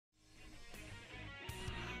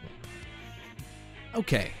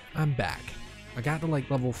Okay, I'm back. I got to like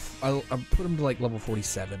level, I put him to like level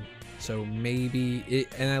 47. So maybe it,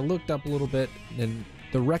 and I looked up a little bit and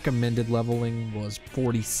the recommended leveling was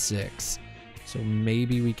 46. So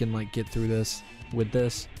maybe we can like get through this with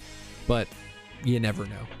this, but you never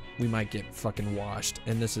know. We might get fucking washed,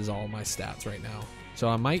 and this is all my stats right now. So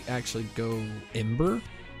I might actually go Ember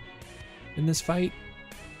in this fight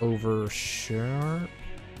over Sharp.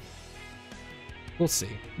 We'll see.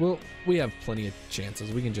 We have plenty of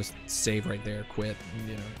chances. We can just save right there, quit, and,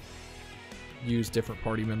 you know, use different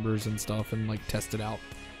party members and stuff and like test it out.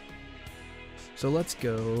 So let's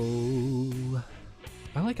go.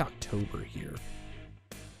 I like October here.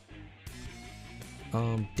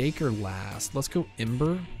 Dacre last. Let's go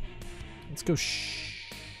Ember. Let's go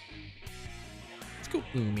let's go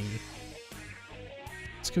Umi.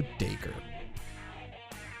 Let's go Dacre.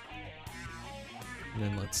 And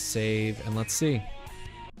then let's save and let's see.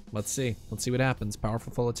 Let's see what happens.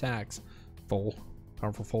 Powerful full attacks.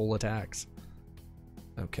 Powerful full attacks.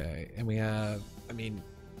 Okay, and we have, I mean,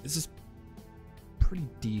 this is pretty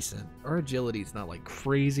decent. Our agility is not like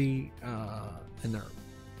crazy, and their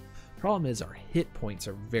problem is our hit points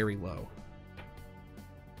are very low.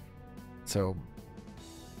 So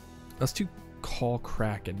let's do Call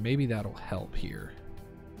Kraken. Maybe that'll help here.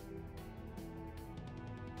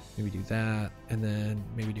 Maybe do that, and then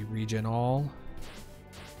maybe do Regen All.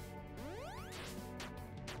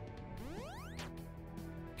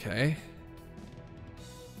 Okay.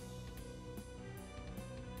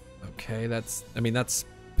 Okay, that's, I mean, that's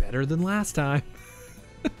better than last time.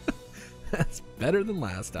 That's better than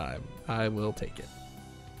last time. I will take it.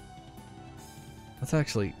 Let's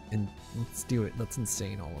actually, let's do it. Let's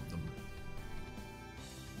insane all of them.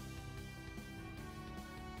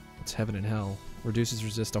 What's Heaven and Hell? Reduces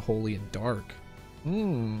resist to Holy and Dark.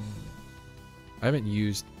 I haven't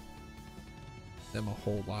used them a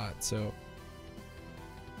whole lot, so.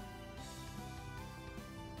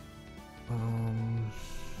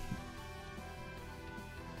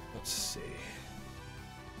 Let's see.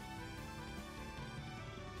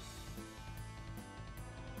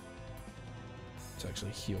 Let's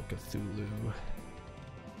actually heal Cthulhu.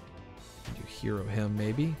 Do hero him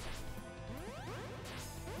maybe.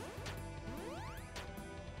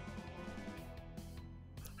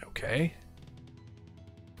 Okay.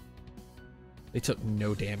 They took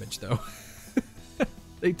no damage though.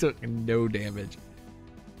 They took no damage.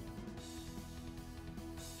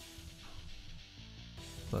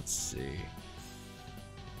 Let's see.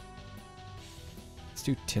 Let's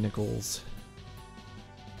do Tentacles.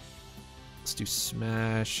 Let's do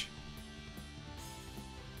Smash.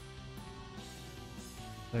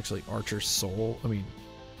 Actually, Archer's Soul. I mean,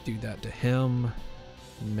 do that to him.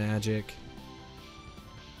 Magic.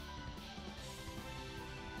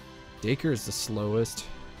 Dacre is the slowest,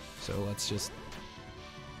 so let's just.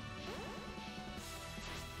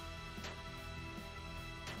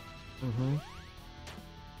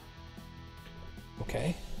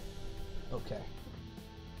 Okay. Okay.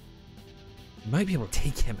 We might be able to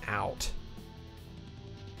take him out.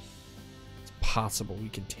 It's possible we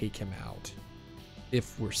can take him out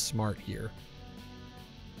if we're smart here.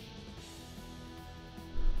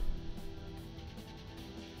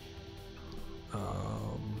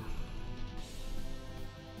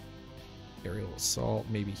 Aerial Assault,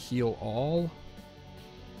 maybe heal all.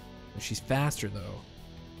 She's faster though.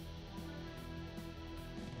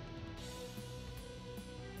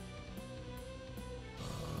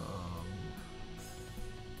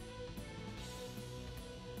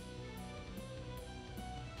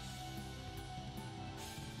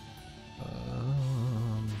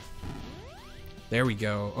 There we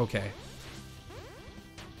go. Okay.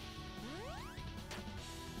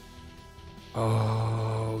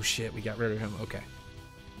 Oh shit, we got rid of him. Okay.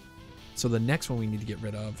 So the next one we need to get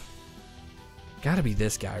rid of, gotta be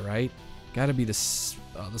this guy, right? Gotta be the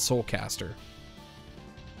Soul Caster.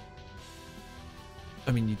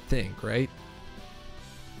 I mean, you'd think, right?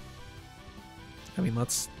 I mean,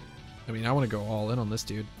 I want to go all in on this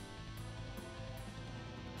dude.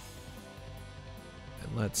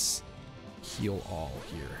 And let's heal all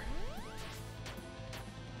here.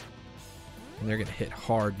 And they're gonna hit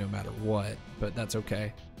hard no matter what, but that's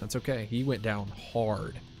okay. That's okay. He went down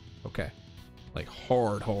hard. Okay. Like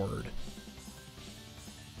hard. Do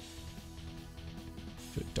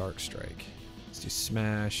a Dark Strike. Let's do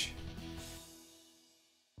Smash.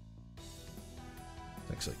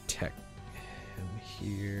 Let's actually tech him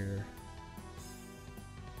here.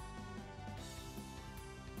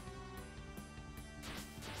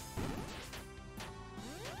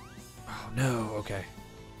 Oh no, okay.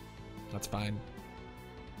 That's fine.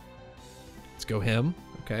 Let's go him.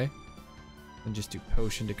 Okay. And just do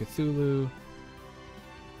potion to Cthulhu.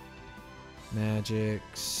 Magic.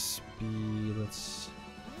 Speed. Let's...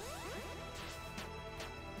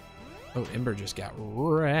 Oh, Ember just got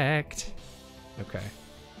wrecked. Okay.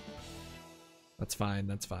 That's fine.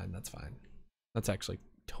 That's fine. That's fine. That's actually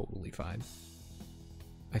totally fine.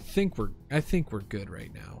 I think we're good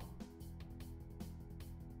right now.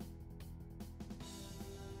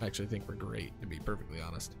 I actually think we're great, to be perfectly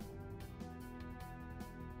honest.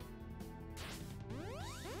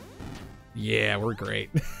 Yeah, we're great.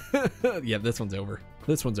 Yeah, this one's over.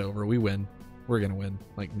 This one's over. We win. We're gonna win,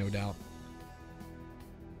 like, no doubt.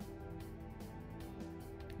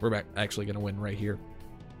 We're actually gonna win right here.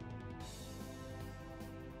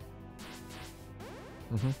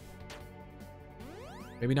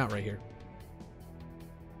 Maybe not right here.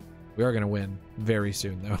 We are gonna win very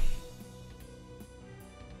soon, though.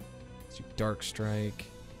 Let's do Dark Strike.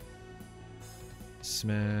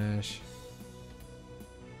 Smash.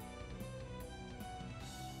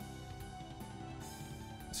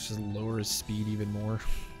 Let's just lower his speed even more.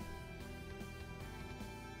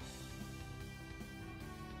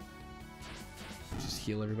 Just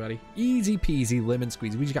heal everybody. Easy peasy lemon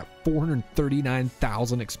squeeze. We just got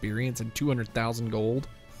 439,000 experience and 200,000 gold.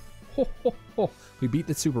 Ho, ho, ho. We beat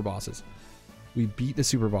the super bosses. We beat the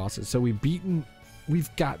super bosses. So we've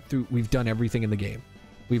done everything in the game.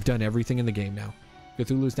 We've done everything in the game now.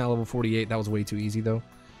 Cthulhu's now level 48. That was way too easy though.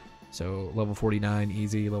 So level 49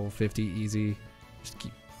 easy, level 50 easy. Just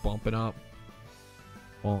keep bumping up.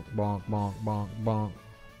 Bonk, bonk, bonk, bonk, bonk.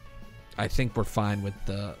 I think we're fine with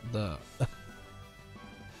the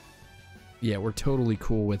yeah, we're totally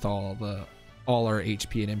cool with all our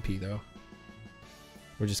HP and MP though.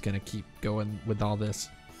 We're just gonna keep going with all this.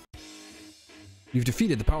 You've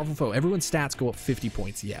defeated the powerful foe. Everyone's stats go up 50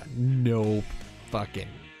 points. Yeah, no fucking.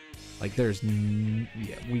 Like there's,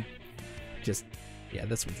 yeah, we just, yeah,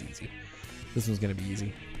 this one's easy. This one's gonna be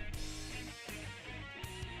easy.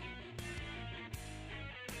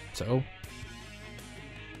 So,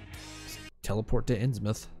 teleport to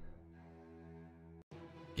Innsmouth.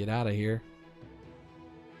 Get out of here.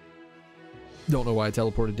 Don't know why I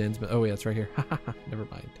teleported to Innsmouth. Oh yeah, it's right here. Never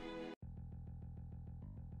mind.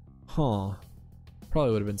 Huh.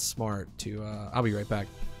 Probably would have been smart to, I'll be right back.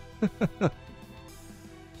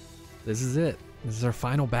 This is it. This is our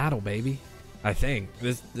final battle, baby. I think.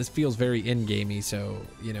 This feels very in-gamey, so,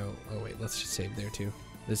 you know, oh wait, let's just save there too.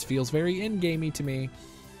 This feels very in-gamey to me.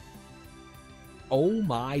 Oh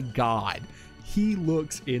my god. He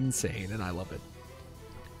looks insane, and I love it.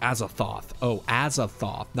 Azathoth. Oh,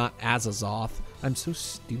 Azathoth, not Azazoth. I'm so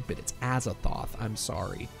stupid. It's Azathoth. I'm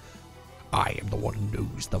sorry. I am the one who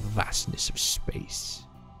knows the vastness of space.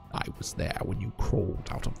 I was there when you crawled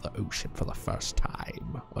out of the ocean for the first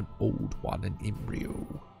time. An old one, an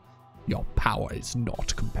embryo. Your power is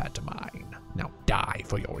not compared to mine. Now die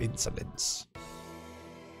for your insolence.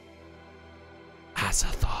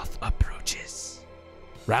 Azathoth approaches.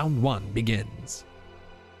 Round 1 begins.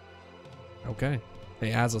 Okay.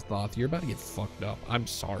 Hey, Azathoth, you're about to get fucked up. I'm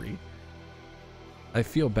sorry. I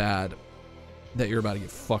feel bad that you're about to get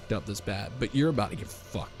fucked up this bad, but you're about to get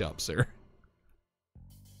fucked up, sir.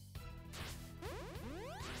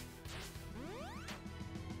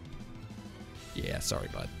 Yeah, sorry,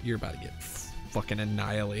 bud. You're about to get fucking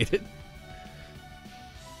annihilated.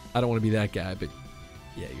 I don't want to be that guy, but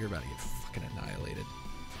yeah, you're about to get fucking annihilated.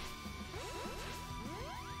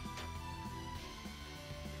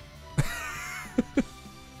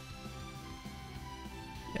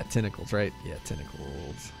 Yeah, tentacles, right? Yeah,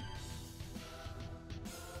 tentacles.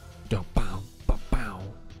 Bow, bow, bow,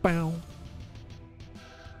 bow.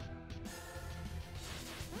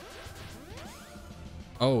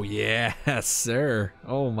 Oh yeah, sir.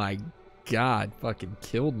 Oh my god, fucking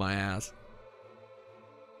killed my ass.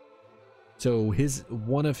 So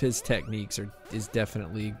one of his techniques is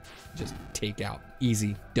definitely just take out.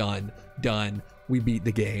 Easy, done, done. We beat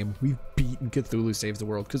the game. We've beaten Cthulhu Saves the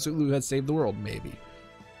World. Cthulhu has saved the world, maybe.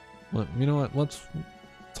 Well, you know what? Let's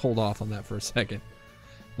hold off on that for a second.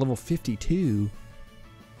 Level 52.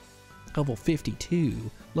 Level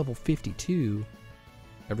 52. Level 52.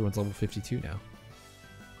 Everyone's level 52 now.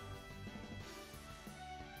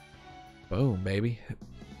 Boom, baby.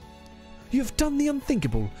 You have done the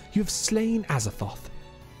unthinkable. You have slain Azathoth.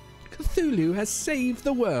 Cthulhu has saved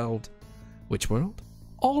the world. Which world?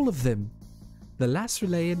 All of them. The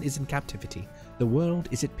Lasralayan is in captivity. The world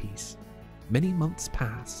is at peace. Many months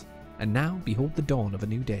pass, and now behold the dawn of a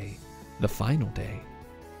new day. The final day.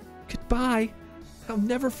 Goodbye. I'll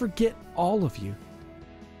never forget all of you.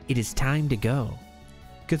 It is time to go.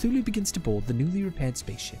 Cthulhu begins to board the newly repaired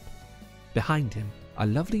spaceship. Behind him, a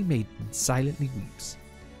lovely maiden silently weeps.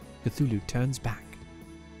 Cthulhu turns back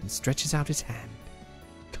and stretches out his hand.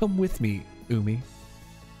 Come with me, Umi.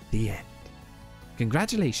 The end.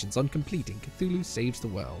 Congratulations on completing Cthulhu Saves the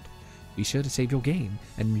World. Be sure to save your game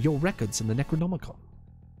and your records in the Necronomicon.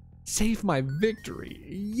 Save my victory!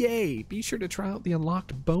 Yay! Be sure to try out the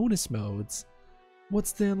unlocked bonus modes.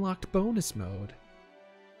 What's the unlocked bonus mode?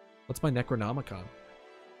 What's my Necronomicon?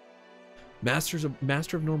 Master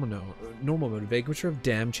of Normal Mode, Vanquisher of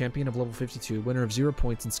Dem, Champion of level 52, winner of 0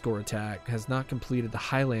 points in score attack, has not completed the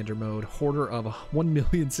Highlander mode, hoarder of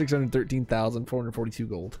 1,613,442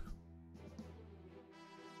 gold.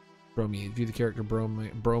 Bromide, view the character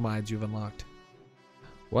bromides you've unlocked.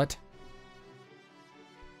 What?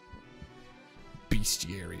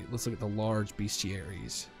 Bestiary. Let's look at the large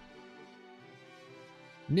bestiaries.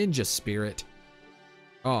 Ninja Spirit.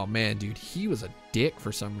 Oh man, dude, he was a dick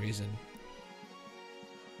for some reason.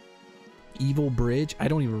 Evil Bridge. I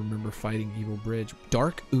don't even remember fighting Evil Bridge.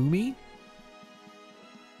 Dark Umi?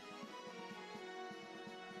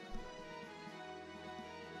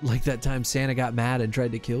 Like that time Santa got mad and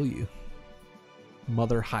tried to kill you.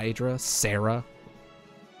 Mother Hydra. Sarah.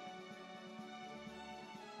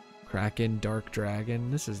 Kraken. Dark Dragon.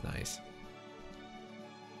 This is nice.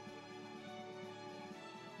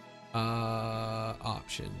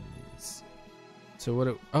 Options. So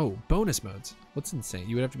what? Oh, bonus modes. What's insane?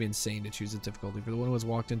 You would have to be insane to choose the difficulty. For the one who has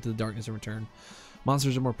walked into the darkness and returned,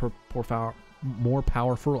 monsters are more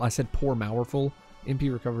powerful. I said powerful.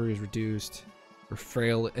 MP recovery is reduced. For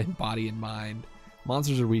frail in body and mind.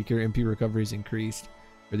 Monsters are weaker. MP recovery is increased.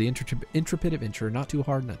 For the intrepid adventurer, not too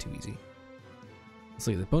hard, not too easy. Let's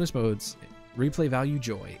look at the bonus modes. Replay value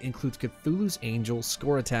joy includes Cthulhu's Angels,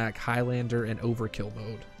 Score Attack, Highlander, and Overkill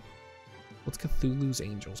mode. What's Cthulhu's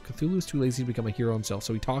Angels? Cthulhu's too lazy to become a hero himself,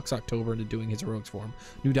 so he talks October into doing his heroics for him.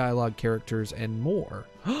 New dialogue, characters, and more.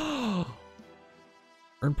 Earn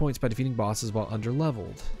points by defeating bosses while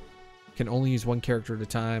underleveled. Can only use one character at a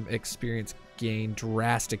time. Experience gain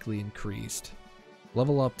drastically increased.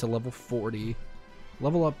 Level up to level 40.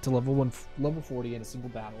 Level up to level 40 in a single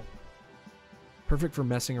battle. Perfect for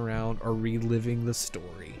messing around or reliving the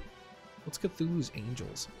story. What's Cthulhu's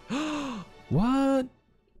Angels? What?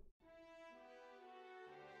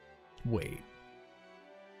 Wait.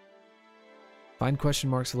 Find question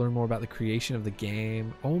marks to learn more about the creation of the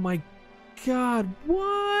game. Oh my god,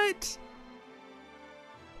 what?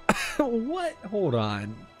 What? Hold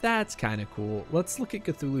on. That's kind of cool. Let's look at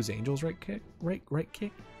Cthulhu's Angels right kick.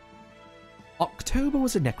 October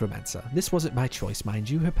was a necromancer. This wasn't by choice, mind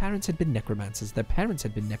you. Her parents had been necromancers. Their parents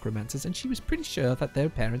had been necromancers, and she was pretty sure that their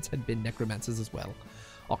parents had been necromancers as well.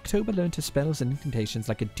 October learned her spells and incantations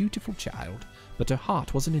like a dutiful child, but her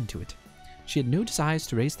heart wasn't into it. She had no desires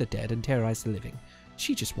to raise the dead and terrorize the living.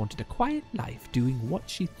 She just wanted a quiet life doing what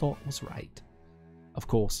she thought was right. Of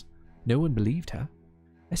course, no one believed her.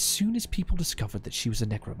 As soon as people discovered that she was a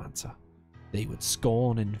necromancer, they would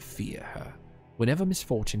scorn and fear her. Whenever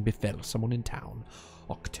misfortune befell someone in town,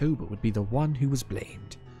 October would be the one who was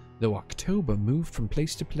blamed, though October moved from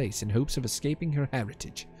place to place in hopes of escaping her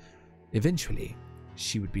heritage. Eventually,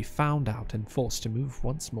 she would be found out and forced to move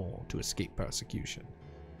once more to escape persecution.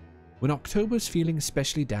 When October was feeling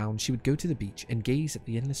especially down, she would go to the beach and gaze at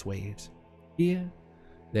the endless waves. Here,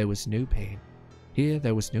 there was no pain. Here,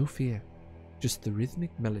 there was no fear, just the rhythmic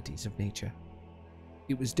melodies of nature.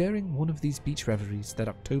 It was during one of these beach reveries that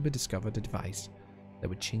October discovered a device that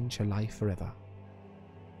would change her life forever.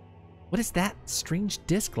 What is that strange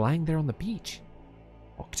disc lying there on the beach?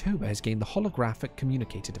 October has gained the Holographic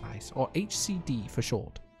Communicator Device, or HCD for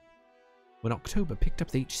short. When October picked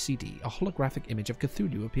up the HCD, a holographic image of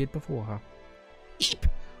Cthulhu appeared before her. Eep!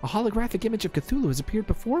 A holographic image of Cthulhu has appeared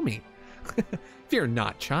before me. Fear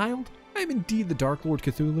not, child. I am indeed the Dark Lord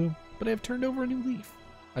Cthulhu, but I have turned over a new leaf.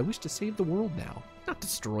 I wish to save the world now, not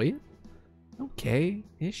destroy it.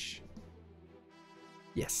 Okay-ish.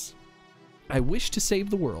 Yes. I wish to save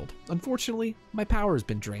the world. Unfortunately, my power has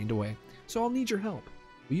been drained away, so I'll need your help.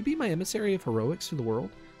 Will you be my emissary of heroics to the world?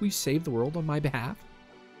 Will you save the world on my behalf?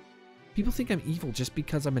 People think I'm evil just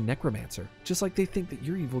because I'm a necromancer, just like they think that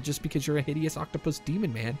you're evil just because you're a hideous octopus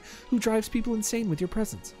demon man who drives people insane with your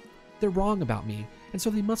presence. They're wrong about me, and so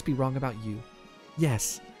they must be wrong about you.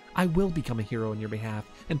 Yes, I will become a hero on your behalf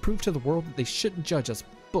and prove to the world that they shouldn't judge us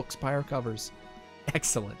books by our covers.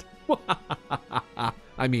 Excellent.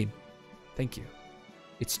 I mean, thank you.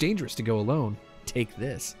 It's dangerous to go alone. Take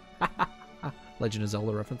this. Legend of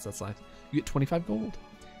Zelda reference, that's nice. You get 25 gold.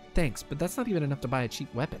 Thanks, but that's not even enough to buy a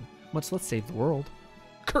cheap weapon, much less save the world.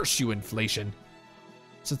 Curse you, inflation.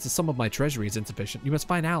 Since the sum of my treasury is insufficient, you must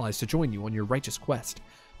find allies to join you on your righteous quest.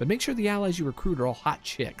 But make sure the allies you recruit are all hot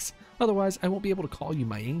chicks. Otherwise, I won't be able to call you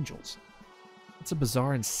my angels. It's a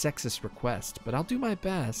bizarre and sexist request, but I'll do my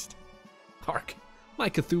best. Hark, my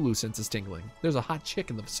Cthulhu sense is tingling. There's a hot chick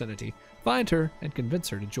in the vicinity. Find her and convince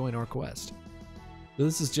her to join our quest. So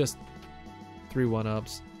this is just 3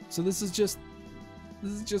 1-ups. So this is just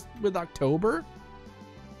with October?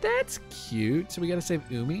 That's cute. So we gotta save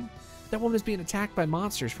Umi. That woman is being attacked by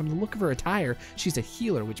monsters. From the look of her attire, she's a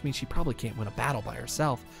healer, which means she probably can't win a battle by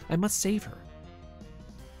herself. I must save her.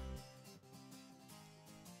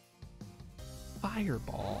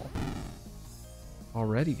 Fireball.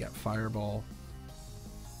 Already got Fireball.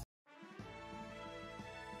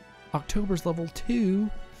 October's level 2.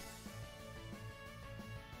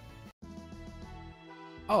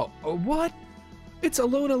 Oh, what? It's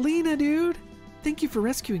Alona Lena, dude! Thank you for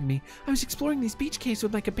rescuing me. I was exploring these beach caves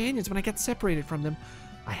with my companions when I got separated from them.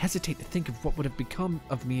 I hesitate to think of what would have become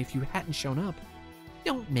of me if you hadn't shown up.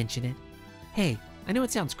 Don't mention it. Hey, I know it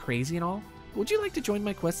sounds crazy and all, but would you like to join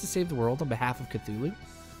my quest to save the world on behalf of Cthulhu?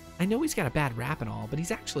 I know he's got a bad rap and all, but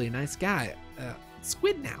he's actually a nice guy.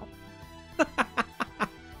 Squid now.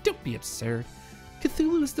 Don't be absurd.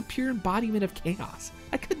 Cthulhu is the pure embodiment of chaos.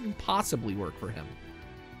 I couldn't possibly work for him.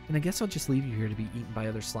 And I guess I'll just leave you here to be eaten by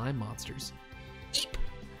other slime monsters. Eep!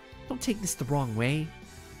 Don't take this the wrong way.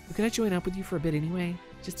 But could I join up with you for a bit anyway?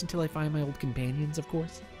 Just until I find my old companions, of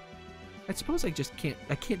course. I suppose I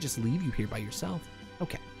can't just leave you here by yourself.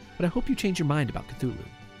 Okay, but I hope you change your mind about Cthulhu.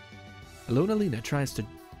 Alona Lena tries to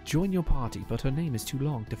join your party, but her name is too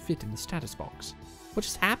long to fit in the status box. What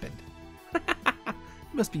just happened?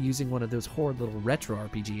 You must be using one of those horrid little retro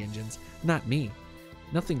RPG engines. Not me.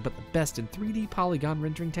 Nothing but the best in 3D polygon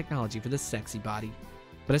rendering technology for this sexy body.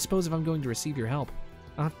 But I suppose if I'm going to receive your help,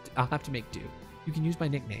 I'll have to make do. You can use my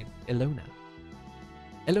nickname, Ilona.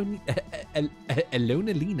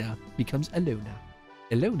 Alona Lena becomes Ilona.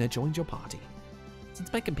 Ilona joins your party.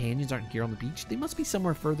 Since my companions aren't here on the beach, they must be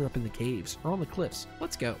somewhere further up in the caves or on the cliffs.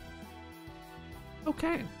 Let's go.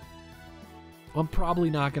 Okay. Well, I'm probably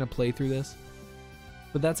not going to play through this,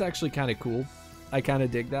 but that's actually kind of cool. I kind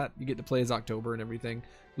of dig that. You get to play as October and everything.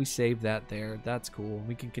 We saved that there. That's cool.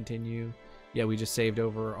 We can continue. Yeah, we just saved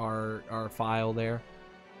over our file there.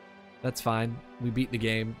 That's fine. We beat the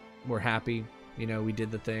game. We're happy. You know, we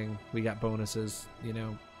did the thing. We got bonuses. You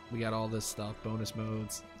know, we got all this stuff. Bonus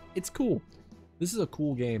modes. It's cool. This is a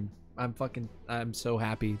cool game. I'm so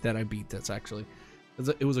happy that I beat this, actually.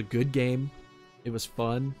 It was a good game. It was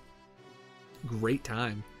fun. Great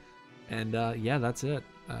time. And yeah, that's it.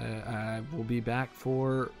 I will be back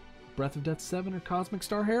for Breath of Death 7 or Cosmic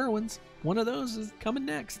Star Heroines. One of those is coming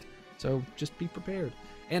next. So just be prepared.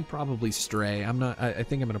 And probably Stray. I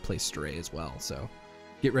think I'm going to play Stray as well. So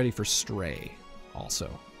get ready for Stray also,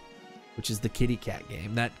 which is the kitty cat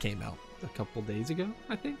game that came out a couple days ago,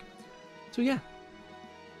 I think. So yeah.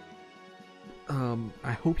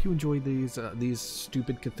 I hope you enjoyed these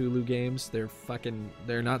stupid Cthulhu games.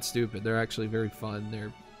 They're not stupid. They're actually very fun.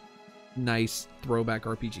 They're nice throwback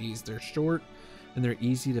RPGs. They're short and they're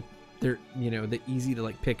easy to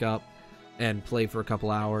like pick up and play for a couple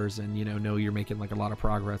hours and know you're making like a lot of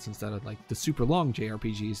progress instead of like the super long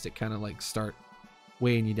JRPGs that kind of like start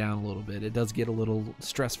weighing you down a little bit. It does get a little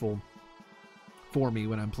stressful for me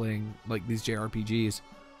when I'm playing like these JRPGs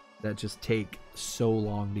that just take so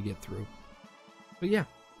long to get through. But yeah,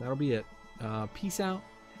 that'll be it. Peace out.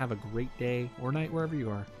 Have a great day or night wherever you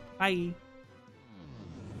are. Bye.